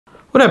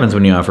What happens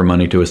when you offer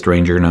money to a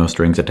stranger, no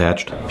strings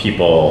attached?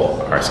 People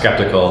are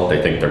skeptical.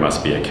 They think there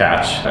must be a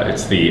catch.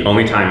 It's the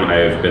only time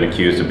I've been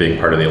accused of being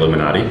part of the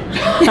Illuminati.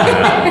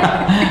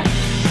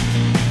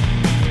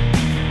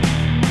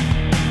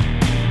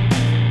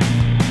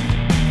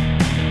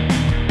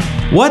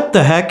 What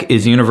the heck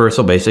is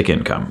Universal Basic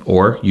Income,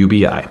 or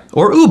UBI,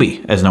 or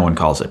UBI as no one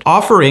calls it?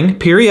 Offering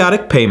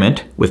periodic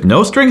payment with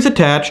no strings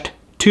attached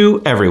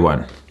to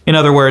everyone. In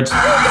other words,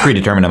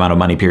 predetermined amount of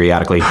money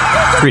periodically,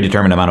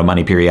 predetermined amount of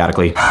money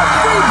periodically,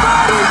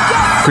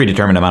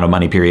 predetermined amount of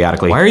money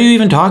periodically. Why are you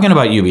even talking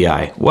about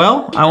UBI?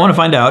 Well, I want to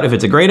find out if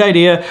it's a great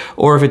idea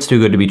or if it's too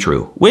good to be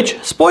true. Which,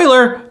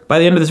 spoiler, by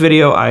the end of this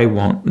video, I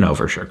won't know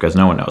for sure, because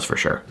no one knows for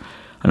sure.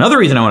 Another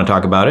reason I want to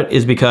talk about it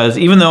is because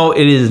even though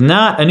it is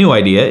not a new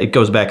idea, it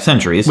goes back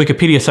centuries.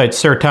 Wikipedia cites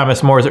Sir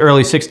Thomas More's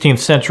early 16th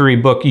century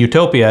book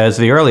Utopia as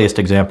the earliest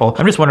example.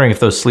 I'm just wondering if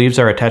those sleeves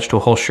are attached to a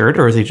whole shirt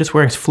or is he just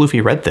wearing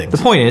floofy red things? The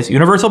point is,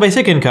 universal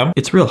basic income,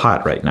 it's real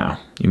hot right now.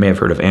 You may have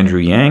heard of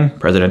Andrew Yang,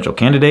 presidential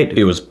candidate.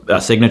 It was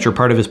a signature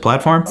part of his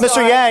platform.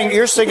 Mr. Yang,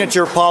 your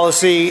signature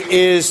policy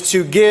is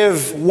to give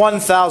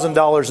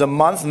 $1,000 a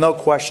month, no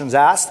questions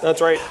asked. That's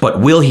right.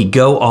 But will he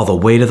go all the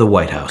way to the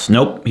White House?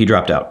 Nope, he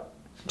dropped out.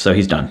 So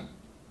he's done.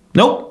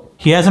 Nope.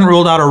 He hasn't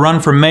ruled out a run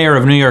for mayor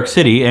of New York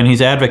City, and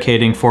he's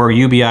advocating for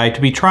UBI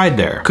to be tried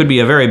there. Could be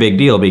a very big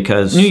deal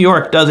because New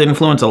York does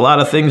influence a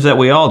lot of things that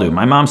we all do.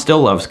 My mom still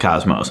loves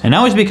Cosmos. And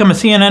now he's become a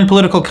CNN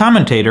political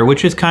commentator,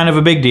 which is kind of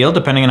a big deal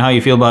depending on how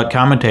you feel about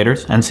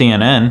commentators and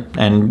CNN.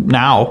 And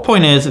now,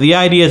 point is, the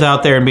idea is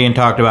out there and being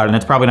talked about, and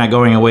it's probably not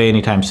going away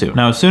anytime soon.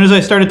 Now, as soon as I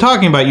started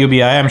talking about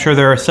UBI, I'm sure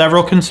there are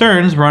several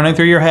concerns running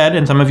through your head,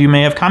 and some of you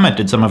may have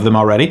commented some of them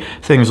already.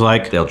 Things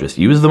like, they'll just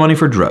use the money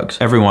for drugs.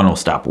 Everyone will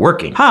stop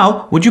working.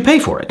 How would you pay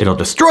for it? It'll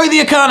destroy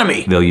the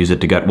economy. They'll use it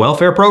to gut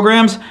welfare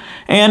programs.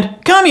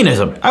 And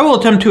communism. I will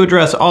attempt to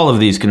address all of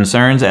these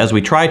concerns as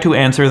we try to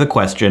answer the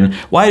question,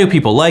 why do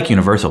people like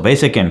universal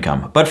basic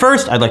income? But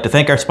first, I'd like to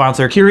thank our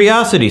sponsor,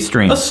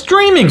 CuriosityStream, a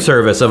streaming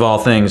service of all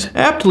things,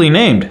 aptly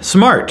named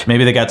Smart.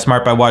 Maybe they got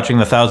smart by watching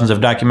the thousands of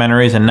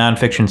documentaries and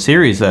nonfiction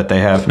series that they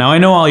have. Now, I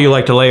know all you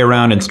like to lay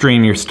around and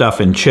stream your stuff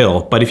and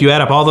chill, but if you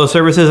add up all those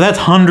services, that's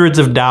hundreds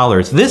of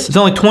dollars. This is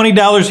only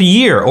 $20 a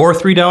year, or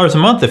 $3 a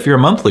month if you're a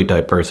monthly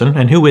type person,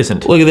 and who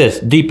isn't? Look at this,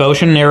 Deep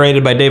Ocean,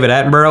 narrated by David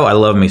Attenborough. I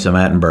love me some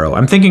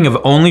Attenborough. I'm thinking of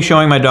only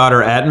showing my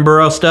daughter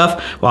Attenborough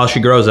stuff while she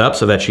grows up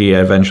so that she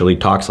eventually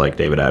talks like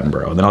David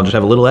Attenborough. Then I'll just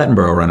have a little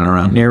Attenborough running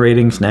around,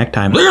 narrating snack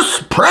time.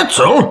 This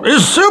pretzel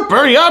is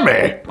super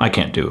yummy. I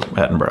can't do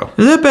Attenborough.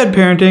 Is that bad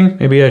parenting?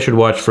 Maybe I should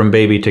watch From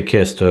Baby to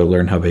Kiss to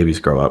learn how babies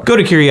grow up. Go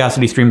to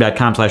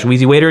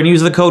curiositystream.com/WheezyWaiter and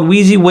use the code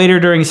WheezyWaiter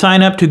during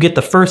sign up to get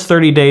the first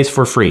 30 days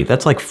for free.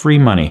 That's like free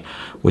money,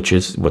 which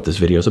is what this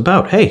video is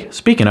about. Hey,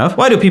 speaking of,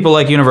 why do people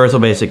like universal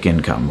basic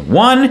income?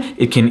 One,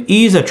 it can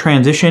ease a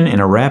transition in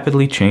a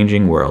rapidly changing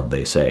world,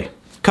 they say.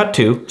 Cut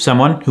to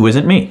someone who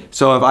isn't me.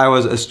 So if I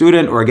was a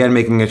student or again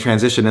making a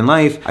transition in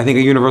life, I think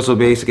a universal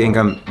basic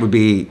income would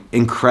be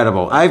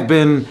incredible. I've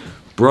been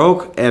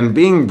broke, and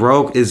being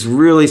broke is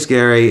really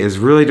scary, is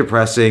really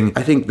depressing.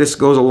 I think this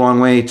goes a long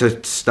way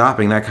to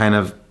stopping that kind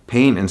of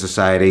pain in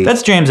society.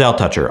 That's James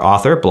Altucher,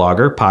 author,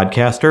 blogger,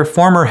 podcaster,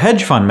 former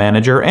hedge fund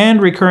manager,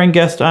 and recurring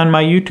guest on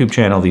my YouTube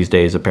channel these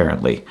days,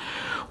 apparently.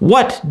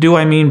 What do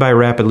I mean by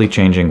rapidly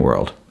changing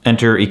world?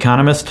 Enter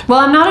economist. Well,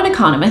 I'm not an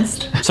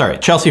economist. Sorry,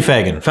 Chelsea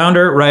Fagan,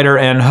 founder, writer,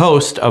 and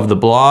host of the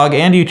blog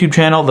and YouTube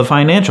channel The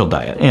Financial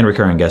Diet, and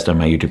recurring guest on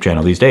my YouTube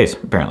channel these days,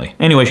 apparently.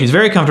 Anyway, she's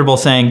very comfortable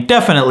saying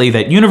definitely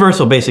that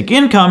universal basic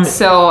income.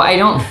 So I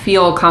don't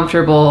feel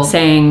comfortable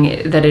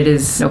saying that it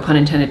is, no pun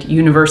intended,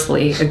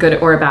 universally a good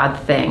or a bad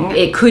thing.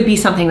 It could be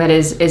something that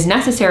is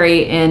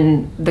necessary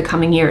in the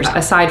coming years.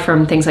 Aside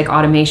from things like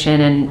automation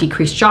and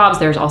decreased jobs,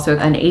 there's also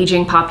an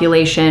aging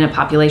population, a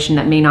population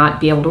that may not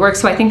be able to work.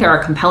 So I think there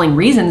are compelling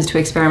reasons to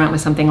experiment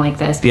with something like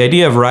this. The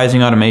idea of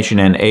rising automation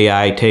and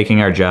AI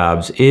taking our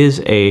jobs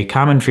is a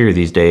common fear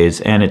these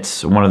days, and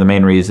it's one of the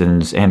main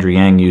reasons Andrew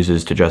Yang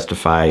uses to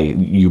justify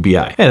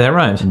UBI. Hey, that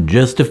rhymes.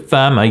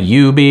 Justify my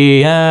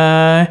UBI,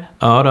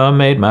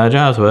 automate my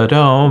jobs, but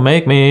don't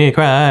make me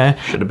cry.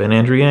 Should have been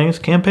Andrew Yang's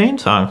campaign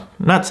song.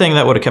 I'm not saying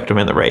that would have kept him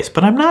in the race,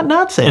 but I'm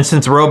not saying. And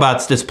since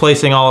robots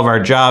displacing all of our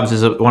jobs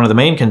is one of the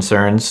main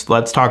concerns,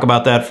 let's talk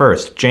about that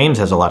first. James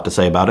has a lot to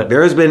say about it.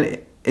 There has been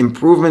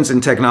improvements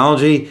in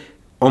technology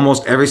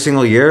almost every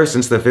single year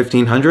since the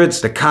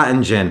 1500s. The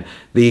cotton gin,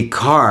 the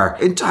car,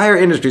 entire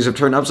industries have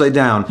turned upside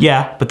down.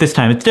 Yeah, but this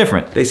time it's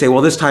different. They say,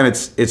 well, this time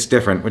it's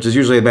different, which is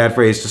usually a bad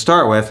phrase to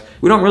start with.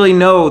 We don't really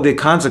know the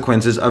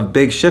consequences of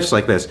big shifts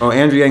like this. Oh,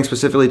 Andrew Yang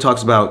specifically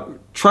talks about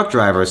truck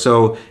drivers.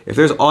 So if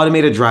there's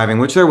automated driving,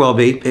 which there will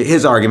be,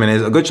 his argument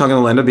is a good chunk of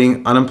them will end up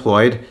being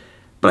unemployed.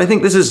 But I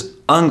think this is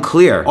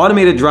unclear.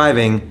 Automated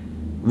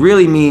driving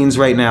really means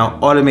right now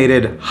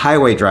automated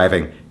highway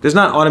driving. There's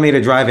not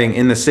automated driving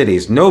in the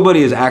cities.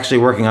 Nobody is actually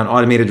working on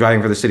automated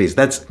driving for the cities.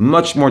 That's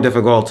much more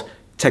difficult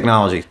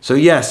technology. So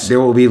yes, there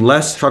will be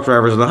less truck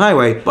drivers on the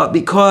highway, but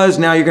because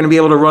now you're going to be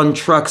able to run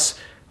trucks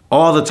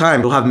all the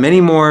time. You'll have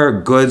many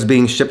more goods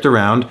being shipped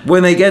around.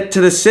 When they get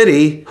to the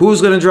city, who's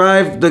going to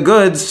drive the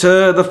goods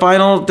to the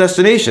final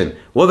destination?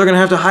 Well, they're going to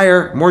have to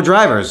hire more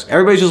drivers.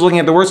 Everybody's just looking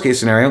at the worst case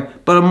scenario,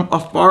 but a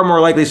far more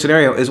likely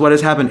scenario is what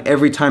has happened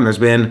every time there's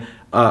been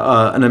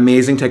an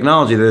amazing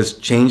technology that has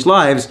changed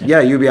lives. Yeah,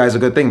 UBI is a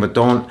good thing, but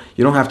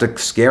you don't have to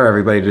scare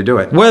everybody to do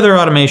it. Whether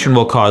automation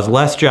will cause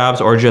less jobs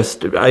or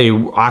just a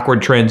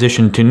awkward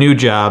transition to new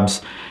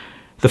jobs,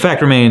 the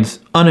fact remains,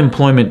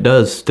 unemployment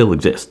does still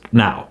exist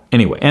now,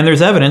 anyway. And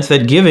there's evidence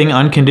that giving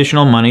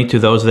unconditional money to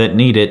those that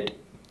need it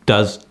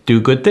does do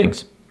good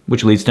things,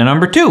 which leads to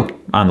number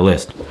 2 on the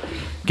list.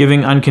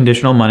 Giving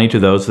unconditional money to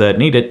those that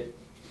need it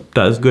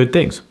does good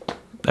things,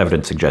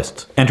 evidence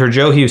suggests. Enter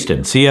Joe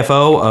Huston,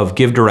 CFO of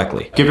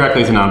GiveDirectly.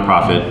 GiveDirectly is a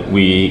nonprofit.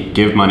 We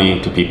give money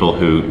to people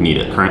who need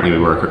it. Currently, we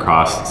work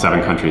across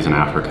 7 countries in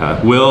Africa.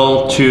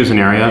 We'll choose an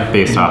area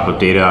based off of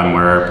data on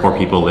where poor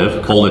people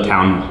live, hold a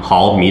town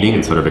hall meeting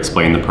and sort of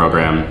explain the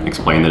program,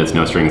 explain that it's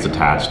no strings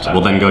attached. We'll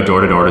then go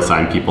door to door to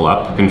sign people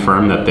up,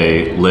 confirm that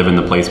they live in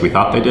the place we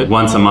thought they did.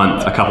 Once a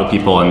month, a couple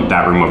people in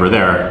that room over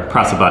there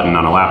press a button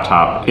on a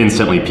laptop.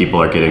 Instantly, people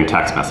are getting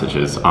text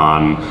messages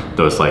on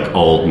those like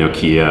old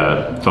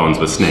Nokia phones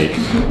with Snake,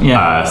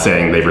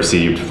 saying they've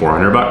received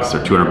 $400 or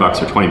 $200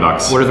 or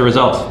 $20. What are the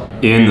results?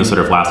 In the sort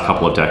of last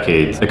couple of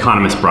decades,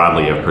 economists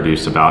broadly have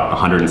produced about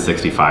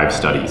 165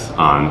 studies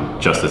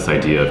on just this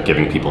idea of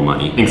giving people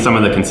money. I think some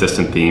of the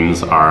consistent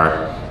themes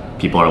are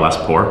people are less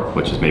poor,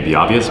 which is maybe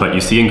obvious, but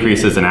you see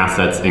increases in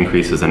assets,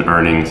 increases in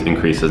earnings,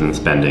 increases in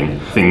spending.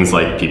 Things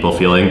like people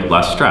feeling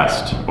less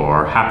stressed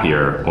or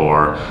happier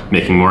or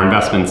making more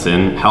investments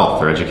in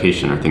health or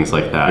education or things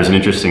like that. There's an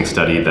interesting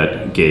study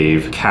that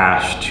gave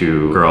cash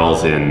to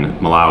girls in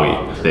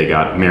Malawi. They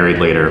got married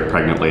later,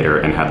 pregnant later,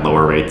 and had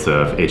lower rates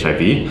of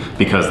HIV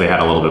because they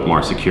had a little bit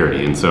more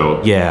security. And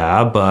so,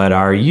 yeah, but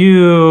are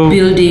you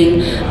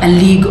building a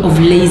league of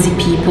lazy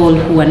people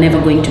who are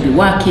never going to be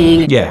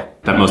working? Yeah.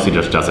 That mostly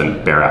just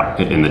doesn't bear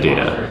out in the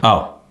data.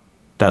 Oh,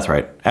 that's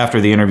right.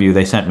 After the interview,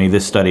 they sent me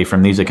this study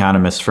from these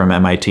economists from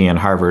MIT and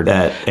Harvard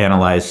that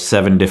analyzed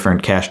 7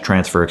 different cash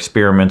transfer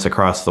experiments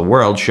across the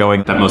world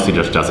showing that mostly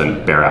just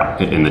doesn't bear out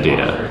in the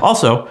data.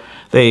 Also,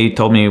 they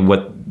told me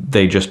what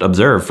they just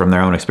observed from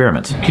their own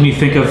experiments. Can you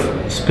think of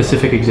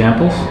specific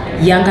examples?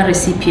 Younger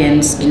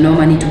recipients, no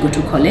money to go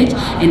to college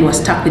and were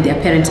stuck with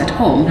their parents at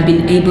home,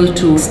 been able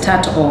to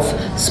start off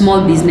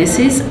small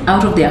businesses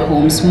out of their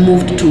homes,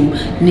 moved to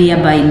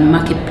nearby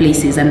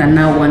marketplaces and are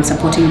now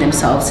supporting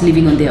themselves,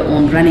 living on their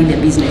own, running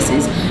their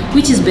businesses,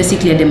 which is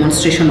basically a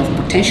demonstration of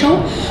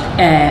potential,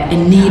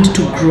 a need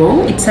to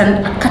grow. It's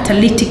a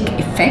catalytic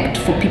effect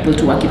for people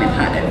to work even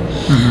harder.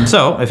 Mm-hmm.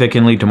 So, if it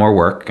can lead to more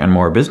work and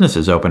more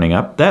businesses opening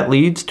up, that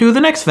leads to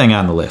the next thing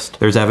on the list.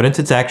 There's evidence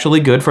it's actually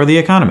good for the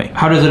economy.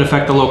 How does it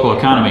affect the local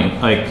economy?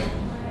 Like,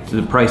 do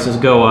the prices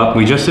go up?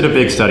 We just did a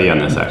big study on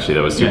this, actually,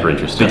 that was super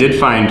interesting. They did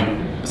find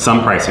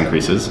some price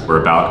increases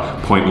were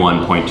about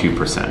 0.1,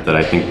 0.2% that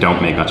I think don't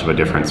make much of a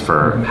difference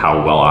for how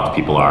well off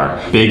people are.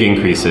 Big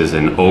increases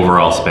in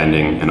overall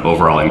spending and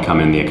overall income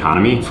in the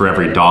economy. For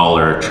every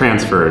dollar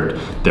transferred,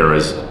 there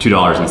was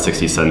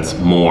 $2.60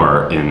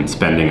 more in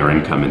spending or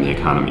income in the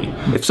economy.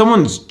 If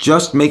someone's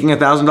just making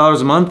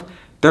 $1,000 a month,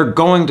 they're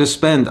going to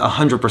spend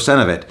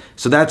 100% of it.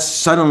 So that's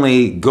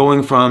suddenly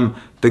going from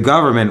the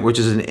government, which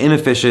is an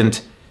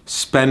inefficient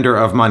spender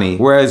of money,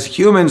 whereas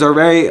humans are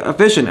very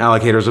efficient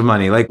allocators of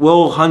money. Like,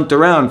 we'll hunt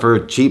around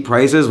for cheap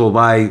prices, we'll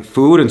buy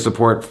food and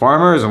support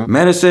farmers and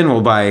medicine,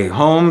 we'll buy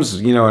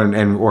homes, you know,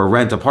 or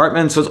rent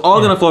apartments. So it's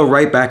all gonna flow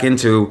right back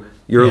into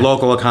your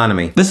local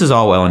economy. This is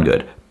all well and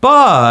good.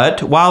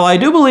 But while I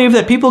do believe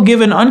that people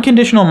given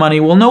unconditional money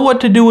will know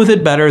what to do with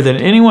it better than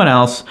anyone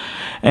else,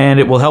 and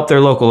it will help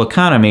their local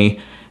economy,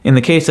 in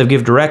the case of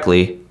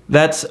GiveDirectly,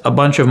 that's a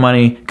bunch of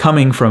money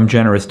coming from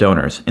generous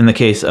donors. In the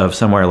case of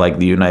somewhere like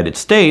the United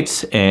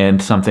States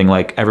and something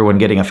like everyone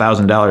getting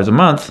 $1,000 a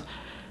month,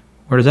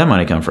 where does that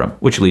money come from?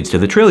 Which leads to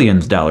the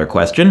trillions-dollar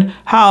question.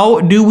 How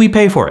do we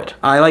pay for it?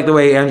 I like the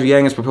way Andrew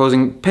Yang is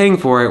proposing paying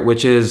for it,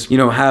 which is, you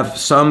know, have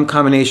some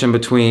combination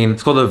between,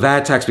 it's called a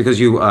VAT tax because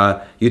you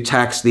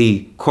tax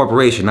the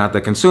corporation, not the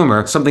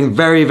consumer. Something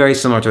very, very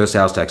similar to a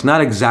sales tax. Not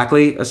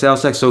exactly a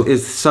sales tax, so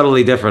it's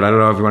subtly different. I don't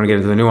know if you want to get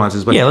into the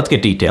nuances, but yeah, let's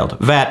get detailed.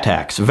 VAT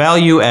tax,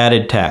 value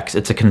added tax.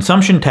 It's a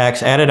consumption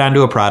tax added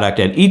onto a product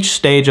at each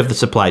stage of the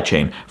supply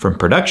chain, from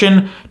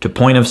production to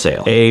point of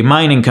sale. A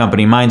mining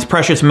company mines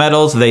precious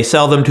metals, they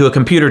sell them to a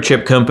computer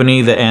chip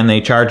company and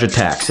they charge a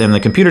tax. And the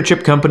computer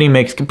chip company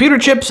makes computer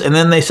chips and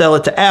then they sell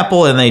it to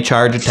Apple and they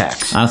charge a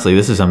tax. Honestly,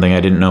 this is something I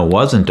didn't know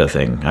wasn't a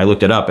thing. I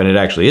looked it up and it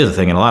actually is a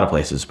thing in a lot of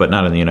places, but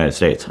not in the United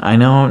States. I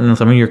know, and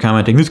some of you are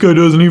commenting, this guy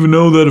doesn't even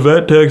know that a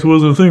VAT tax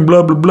wasn't a thing,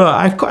 blah, blah, blah.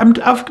 I'm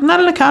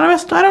not an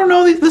economist. I don't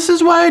know. This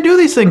is why I do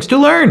these things, to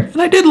learn.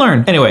 And I did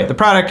learn. Anyway, the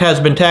product has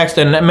been taxed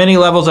at many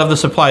levels of the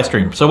supply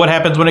stream. So what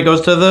happens when it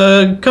goes to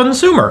the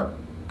consumer?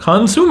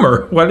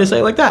 consumer. Why did I say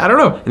it like that? I don't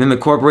know. And then the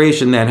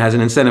corporation then has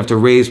an incentive to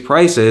raise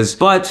prices,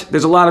 but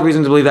there's a lot of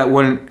reason to believe that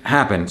wouldn't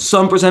happen.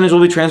 Some percentage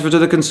will be transferred to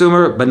the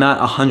consumer, but not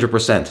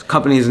 100%.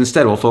 Companies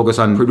instead will focus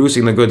on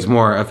producing the goods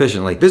more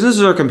efficiently.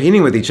 Businesses are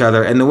competing with each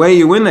other, and the way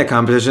you win that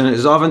competition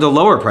is often to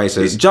lower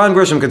prices. John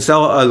Grisham could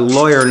sell a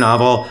lawyer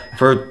novel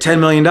for $10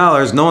 million,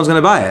 no one's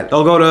gonna buy it.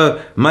 They'll go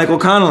to Michael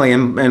Connolly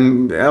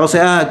and they'll say,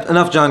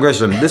 enough John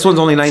Grisham. This one's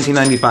only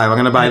 $19.95, I'm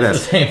gonna buy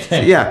this. Same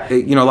thing. Yeah,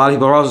 you know, a lot of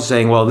people are also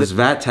saying, well, this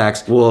VAT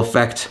tax will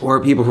affect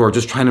people who are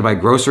just trying to buy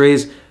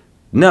groceries.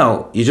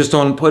 No, you just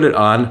don't put it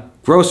on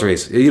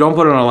groceries. You don't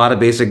put it on a lot of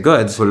basic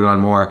goods. Put it on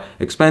more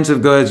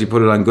expensive goods. You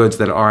put it on goods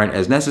that aren't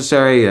as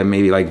necessary, and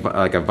maybe like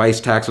a vice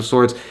tax of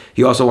sorts.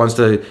 He also wants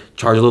to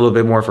charge a little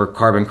bit more for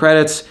carbon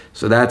credits.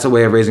 So that's a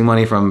way of raising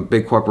money from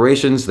big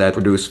corporations that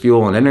produce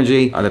fuel and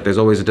energy that there's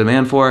always a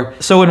demand for.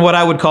 So in what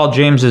I would call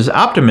James's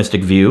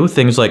optimistic view,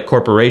 things like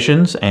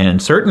corporations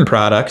and certain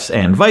products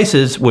and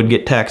vices would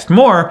get taxed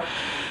more,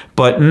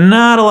 but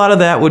not a lot of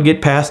that would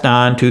get passed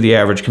on to the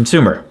average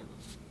consumer.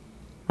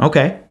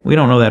 Okay, we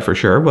don't know that for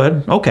sure,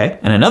 but okay.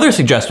 And another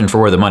suggestion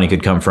for where the money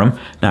could come from,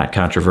 not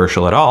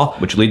controversial at all,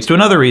 which leads to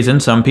another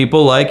reason some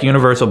people like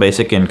universal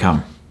basic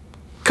income.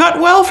 Cut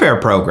welfare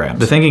programs.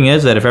 The thinking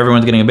is that if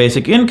everyone's getting a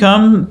basic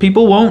income,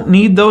 people won't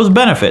need those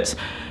benefits.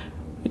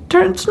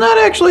 It's not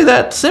actually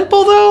that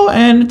simple though,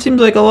 and it seems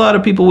like a lot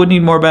of people would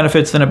need more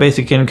benefits than a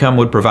basic income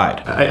would provide.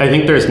 I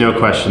think there's no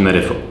question that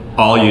if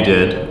all you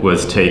did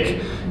was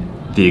take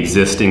the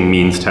existing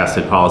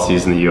means-tested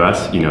policies in the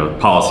US, you know,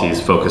 policies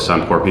focused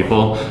on poor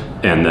people,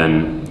 and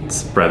then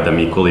spread them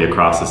equally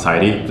across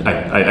society,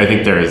 I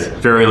think there is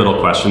very little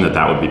question that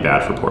that would be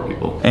bad for poor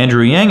people.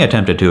 Andrew Yang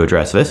attempted to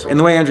address this. And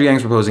the way Andrew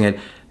Yang's proposing it,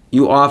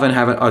 you often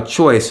have a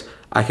choice.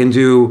 I can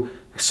do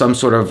some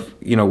sort of,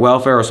 you know,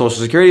 welfare or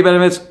social security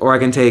benefits, or I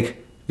can take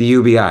the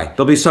UBI.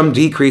 There'll be some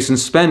decrease in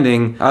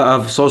spending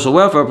of social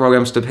welfare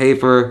programs to pay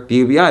for the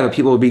UBI, but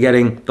people will be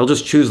getting, they'll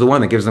just choose the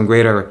one that gives them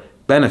greater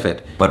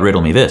benefit. But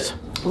riddle me this.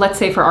 Let's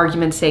say for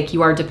argument's sake,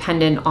 you are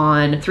dependent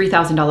on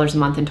 $3,000 a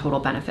month in total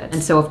benefits.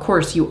 And so of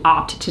course you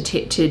opt to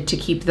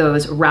keep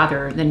those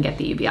rather than get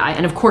the UBI.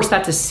 And of course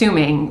that's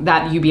assuming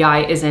that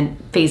UBI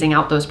isn't phasing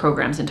out those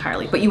programs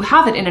entirely. But you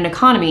have it in an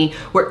economy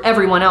where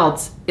everyone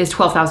else is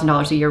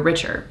 $12,000 a year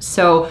richer.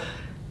 So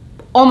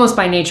almost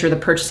by nature, the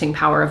purchasing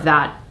power of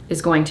that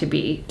is going to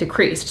be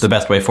decreased. The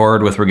best way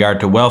forward with regard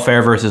to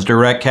welfare versus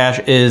direct cash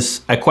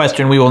is a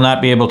question we will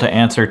not be able to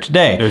answer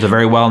today. There's a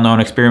very well-known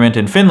experiment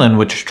in Finland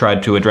which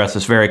tried to address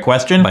this very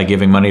question by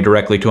giving money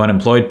directly to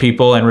unemployed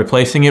people and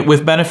replacing it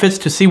with benefits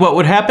to see what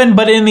would happen.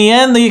 But in the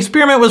end, the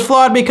experiment was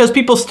flawed because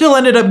people still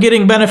ended up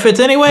getting benefits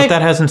anyway. But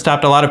that hasn't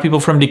stopped a lot of people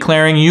from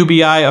declaring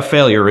UBI a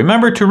failure.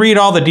 Remember to read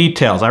all the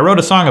details. I wrote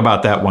a song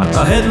about that once.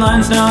 A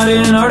headline's not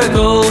in an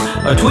article,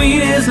 a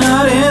tweet is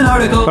not in an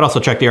article. But also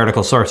check the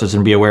article sources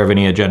and be aware of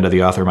any agenda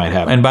the author might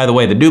have. And by the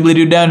way, the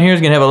doobly-doo down here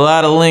is gonna have a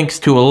lot of links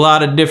to a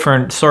lot of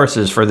different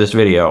sources for this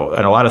video,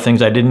 and a lot of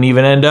things I didn't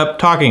even end up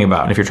talking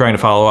about. And if you're trying to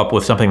follow up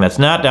with something that's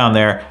not down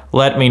there,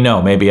 let me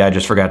know. Maybe I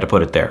just forgot to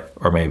put it there,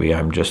 or maybe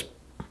I'm just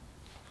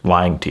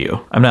lying to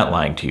you. I'm not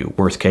lying to you.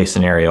 Worst case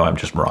scenario, I'm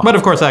just wrong. But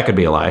of course that could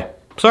be a lie.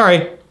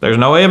 Sorry, there's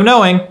no way of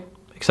knowing,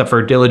 except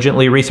for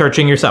diligently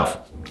researching yourself.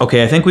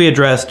 Okay, I think we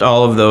addressed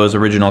all of those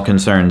original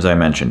concerns I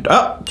mentioned.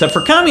 Oh, except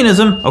for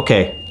communism.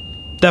 Okay.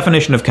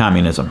 Definition of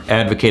communism.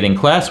 Advocating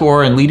class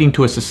war and leading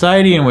to a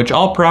society in which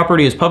all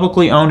property is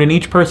publicly owned and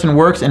each person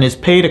works and is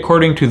paid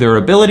according to their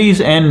abilities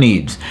and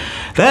needs.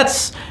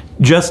 That's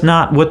just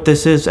not what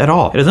this is at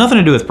all. It has nothing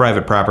to do with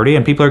private property,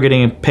 and people are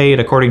getting paid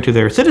according to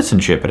their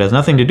citizenship. It has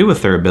nothing to do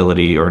with their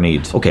ability or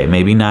needs. Okay,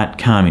 maybe not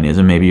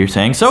communism, maybe you're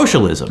saying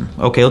socialism.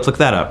 Okay, let's look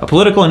that up. A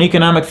political and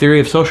economic theory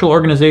of social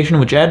organization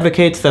which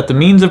advocates that the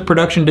means of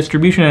production,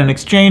 distribution, and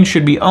exchange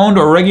should be owned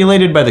or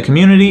regulated by the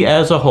community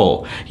as a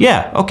whole.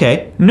 Yeah,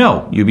 okay,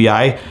 no,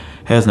 UBI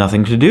has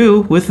nothing to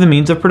do with the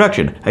means of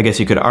production. I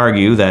guess you could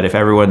argue that if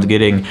everyone's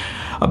getting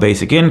a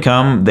basic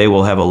income, they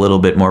will have a little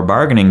bit more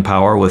bargaining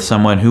power with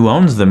someone who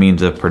owns the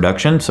means of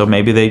production, so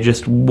maybe they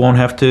just won't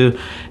have to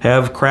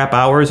have crap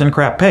hours and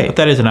crap pay. But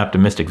that is an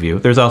optimistic view.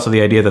 There's also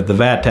the idea that the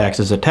VAT tax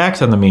is a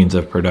tax on the means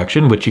of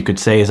production, which you could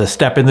say is a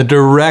step in the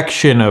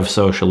direction of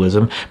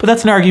socialism, but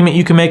that's an argument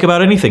you can make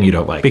about anything you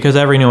don't like, because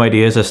every new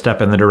idea is a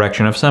step in the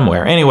direction of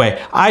somewhere.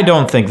 Anyway, I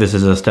don't think this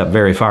is a step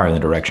very far in the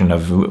direction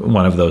of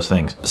one of those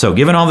things. So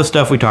given all the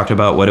stuff we talked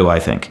about, what do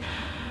I think?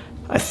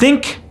 I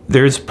think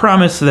there's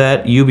promise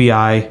that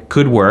UBI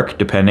could work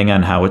depending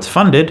on how it's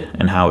funded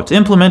and how it's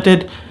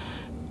implemented,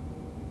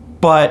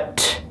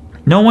 but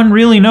no one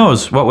really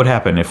knows what would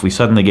happen if we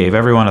suddenly gave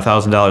everyone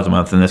 $1,000 a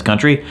month in this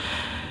country.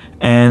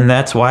 And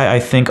that's why I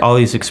think all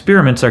these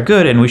experiments are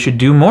good and we should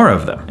do more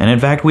of them. And in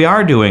fact, we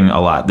are doing a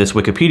lot. This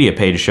Wikipedia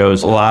page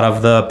shows a lot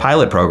of the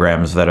pilot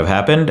programs that have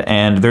happened,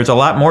 and there's a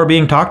lot more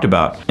being talked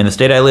about. In the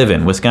state I live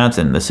in,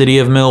 Wisconsin, the city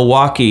of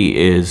Milwaukee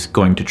is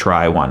going to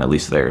try one, at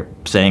least they're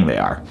saying they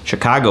are.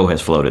 Chicago has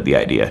floated the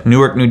idea.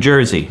 Newark, New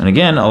Jersey. And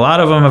again, a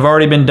lot of them have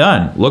already been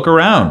done. Look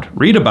around,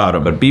 read about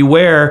them, but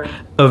beware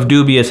of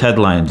dubious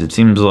headlines. It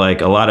seems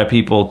like a lot of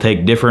people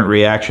take different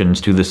reactions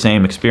to the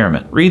same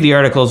experiment. Read the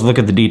articles, look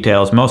at the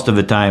details. Most of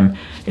the time,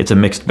 it's a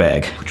mixed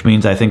bag, which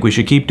means I think we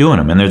should keep doing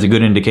them, and there's a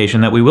good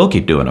indication that we will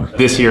keep doing them.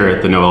 This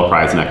year, the Nobel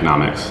Prize in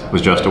Economics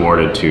was just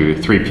awarded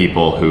to 3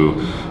 people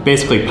who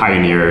basically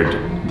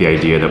pioneered the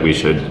idea that we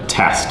should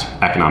test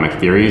economic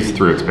theories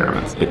through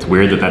experiments. It's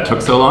weird that that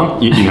took so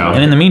long, you know.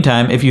 And in the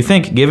meantime, if you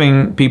think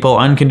giving people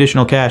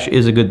unconditional cash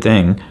is a good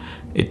thing,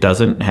 it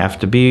doesn't have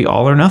to be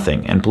all or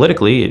nothing. And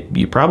politically,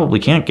 you probably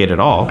can't get it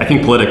all. I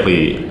think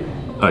politically,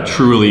 a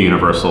truly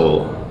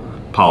universal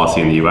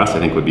policy in the US, I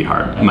think, would be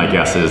hard. My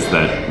guess is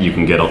that you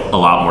can get a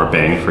lot more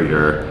bang for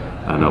your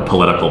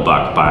political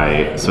buck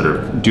by sort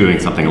of doing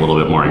something a little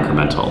bit more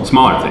incremental.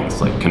 Smaller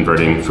things like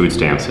converting food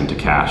stamps into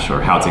cash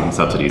or housing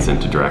subsidies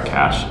into direct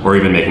cash, or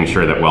even making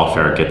sure that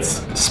welfare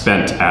gets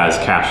spent as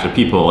cash to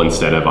people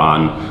instead of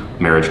on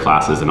marriage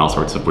classes and all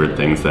sorts of weird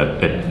things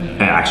that it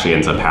actually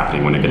ends up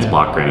happening when it gets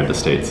block granted to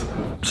states.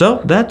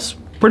 So that's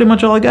pretty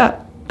much all I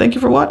got. Thank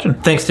you for watching.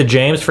 Thanks to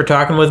James for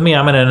talking with me.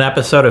 I'm in an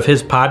episode of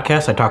his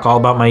podcast. I talk all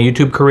about my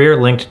YouTube career,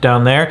 linked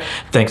down there.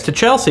 Thanks to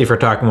Chelsea for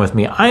talking with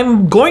me.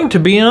 I'm going to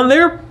be on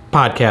their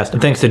podcast. And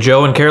thanks to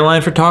Joe and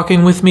Caroline for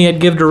talking with me at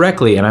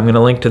GiveDirectly, and I'm going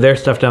to link to their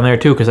stuff down there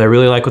too because I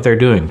really like what they're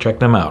doing. Check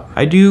them out.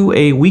 I do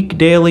a week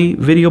daily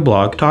video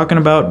blog talking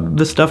about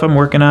the stuff I'm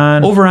working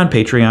on over on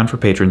Patreon for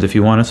patrons if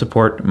you want to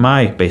support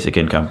my basic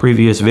income.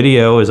 Previous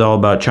video is all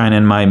about China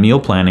and my meal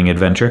planning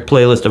adventure.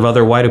 Playlist of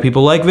other Why Do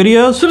People Like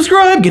videos.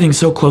 Subscribe! Getting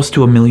so close to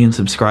 1 million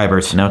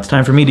subscribers. Now it's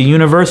time for me to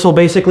universal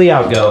basically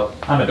outgo.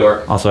 I'm a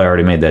dork. Also, I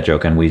already made that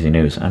joke on Wheezy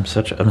News. I'm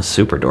a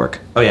super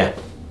dork. Oh yeah.